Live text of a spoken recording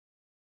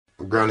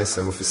Granny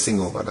said if you sing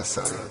over the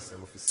song.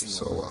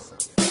 So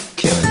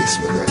can't this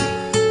me,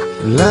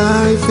 granny.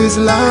 Life is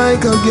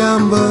like a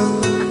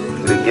gamble.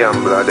 The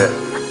gambler there.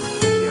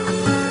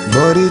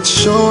 But it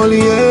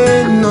surely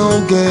ain't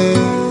no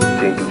game.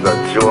 Think it's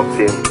a joke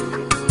thing.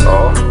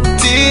 Oh.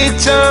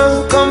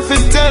 Teacher, come fi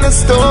tell a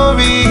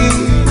story.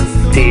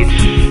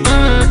 Teach.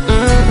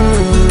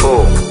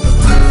 Oh.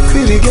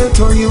 Feel the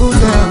ghetto you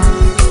down.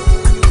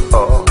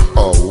 Oh.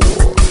 Oh.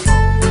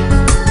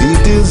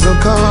 It is a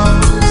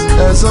cause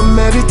as a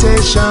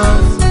meditation.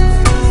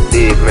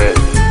 Deep man.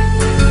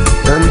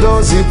 And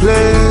those he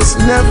plays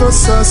never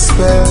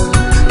suspect.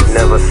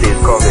 Never see it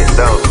coming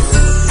down.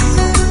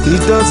 He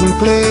doesn't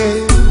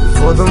play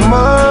for the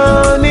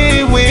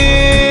money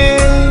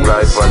win.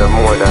 Right for the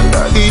more than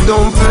that. He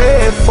don't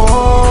play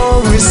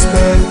for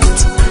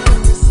respect.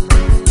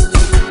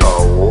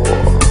 Oh.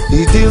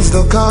 He deals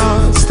the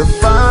cards to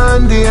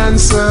find the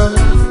answer.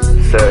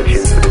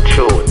 Searching for the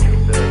truth.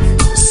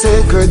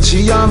 Sacred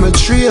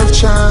geometry of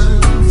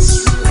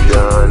chance.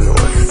 John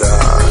was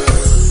that.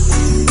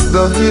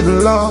 The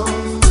hidden law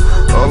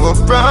of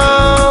a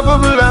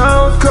probable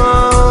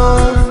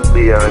outcome.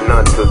 Be or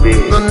not to be.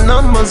 The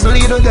numbers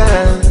lead a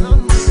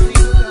dance.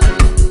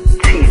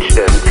 Teach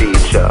them,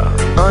 teacher.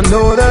 I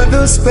know that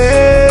the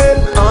spade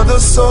are the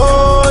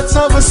swords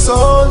of a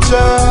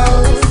soldier.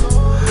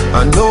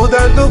 I know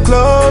that the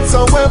clubs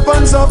are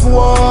weapons of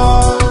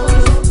war.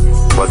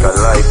 But a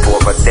life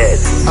over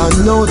death. I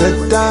know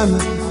that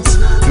diamonds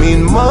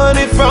mean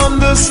money from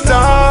the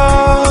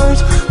start,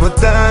 but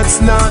that's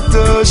not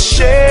the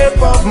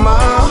shape of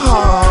my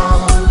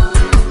heart.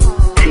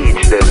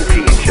 Teach them,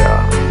 teacher.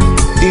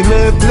 He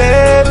may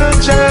play the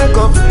jack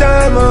of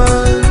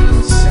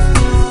diamonds.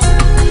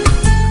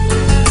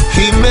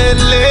 He may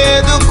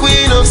lay the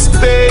queen of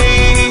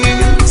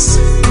spades.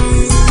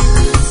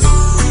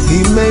 He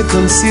may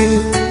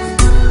conceal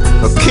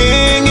a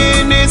king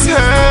in his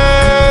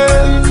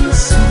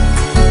hands,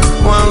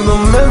 while the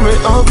memory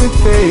of it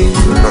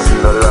fades.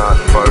 Nothing to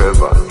last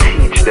forever.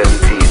 Teach them,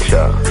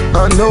 teacher.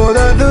 I know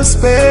that the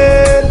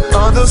spade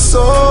are the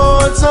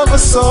swords of a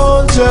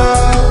soldier.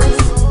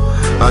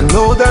 I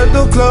know that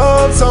the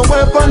clubs are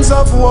weapons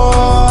of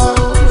war.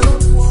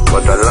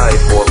 But a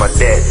life over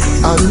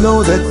death. I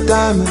know that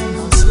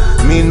diamonds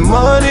mean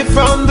money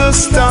from the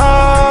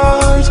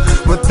start,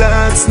 but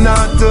that's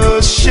not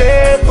the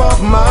shape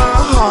of my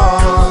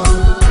heart.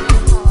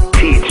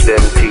 Teach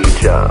them,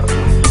 teacher.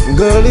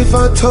 Girl, if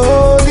I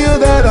told you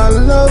that I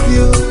love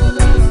you,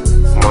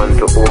 Man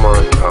to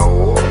woman,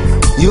 oh.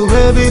 you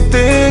maybe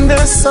think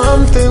there's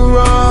something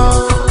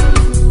wrong.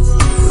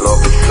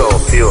 Love is so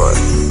pure.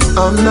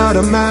 I'm not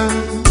a man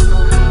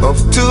of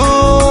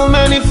too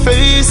many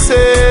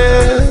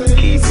faces.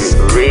 Keep it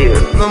real.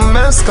 The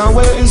mask I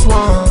wear is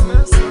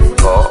one.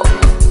 Oh.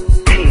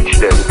 Teach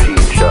them,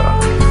 teacher.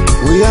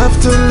 We have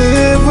to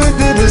live with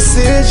the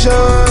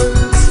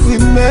decisions we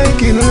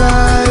make in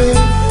life.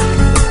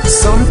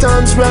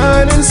 Sometimes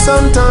right and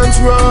sometimes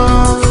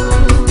wrong.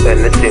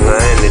 Anything or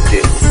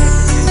anything.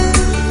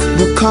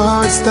 The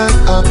cards that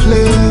I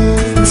play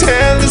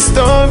tell the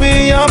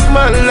story of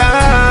my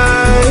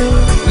life.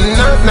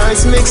 Not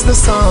nice makes the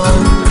song.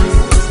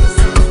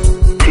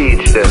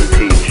 Teach them,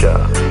 teacher.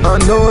 I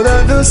know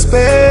that the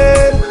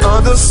spade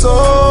are the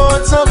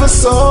swords of a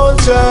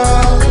soldier.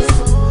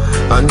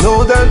 I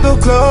know that the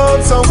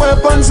clubs are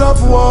weapons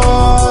of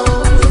war.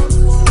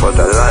 But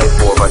a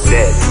life over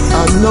death.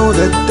 I know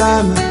that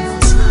diamonds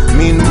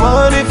mean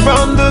money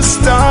from the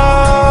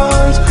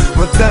start,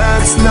 but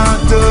that's not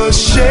the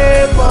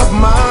shape of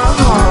my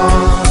heart.